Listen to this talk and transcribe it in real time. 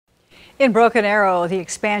In Broken Arrow, the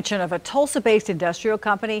expansion of a Tulsa-based industrial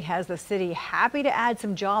company has the city happy to add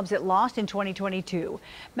some jobs it lost in 2022.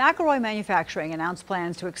 McElroy Manufacturing announced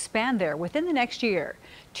plans to expand there within the next year.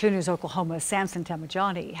 2 News Oklahoma's Samson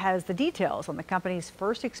Tamajani has the details on the company's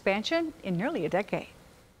first expansion in nearly a decade.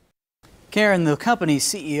 Karen, the company's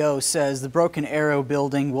CEO says the Broken Arrow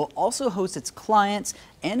building will also host its clients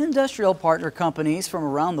and industrial partner companies from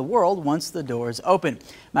around the world once the doors open.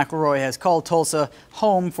 McElroy has called Tulsa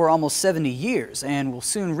home for almost 70 years and will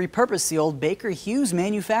soon repurpose the old Baker Hughes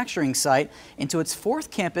manufacturing site into its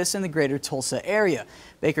 4th campus in the greater Tulsa area.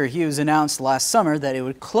 Baker Hughes announced last summer that it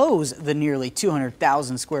would close the nearly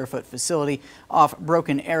 200,000 square foot facility off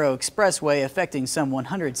Broken Arrow Expressway, affecting some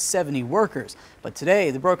 170 workers. But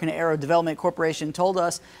today, the Broken Arrow Development Corporation told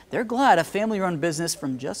us they're glad a family-run business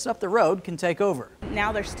from just up the road can take over.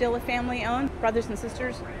 Now they're still a family-owned. Brothers and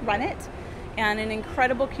sisters run it, and an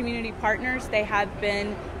incredible community partners. They have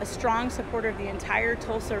been a strong supporter of the entire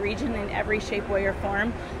Tulsa region in every shape, way, or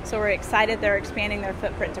form. So we're excited they're expanding their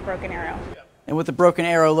footprint to Broken Arrow. And with the Broken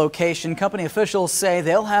Arrow location, company officials say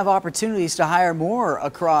they'll have opportunities to hire more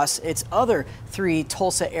across its other 3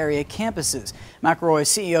 Tulsa area campuses. McElroy's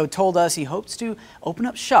CEO told us he hopes to open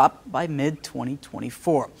up shop by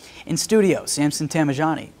mid-2024. In studio, Samson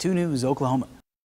Tamajani, 2 News Oklahoma.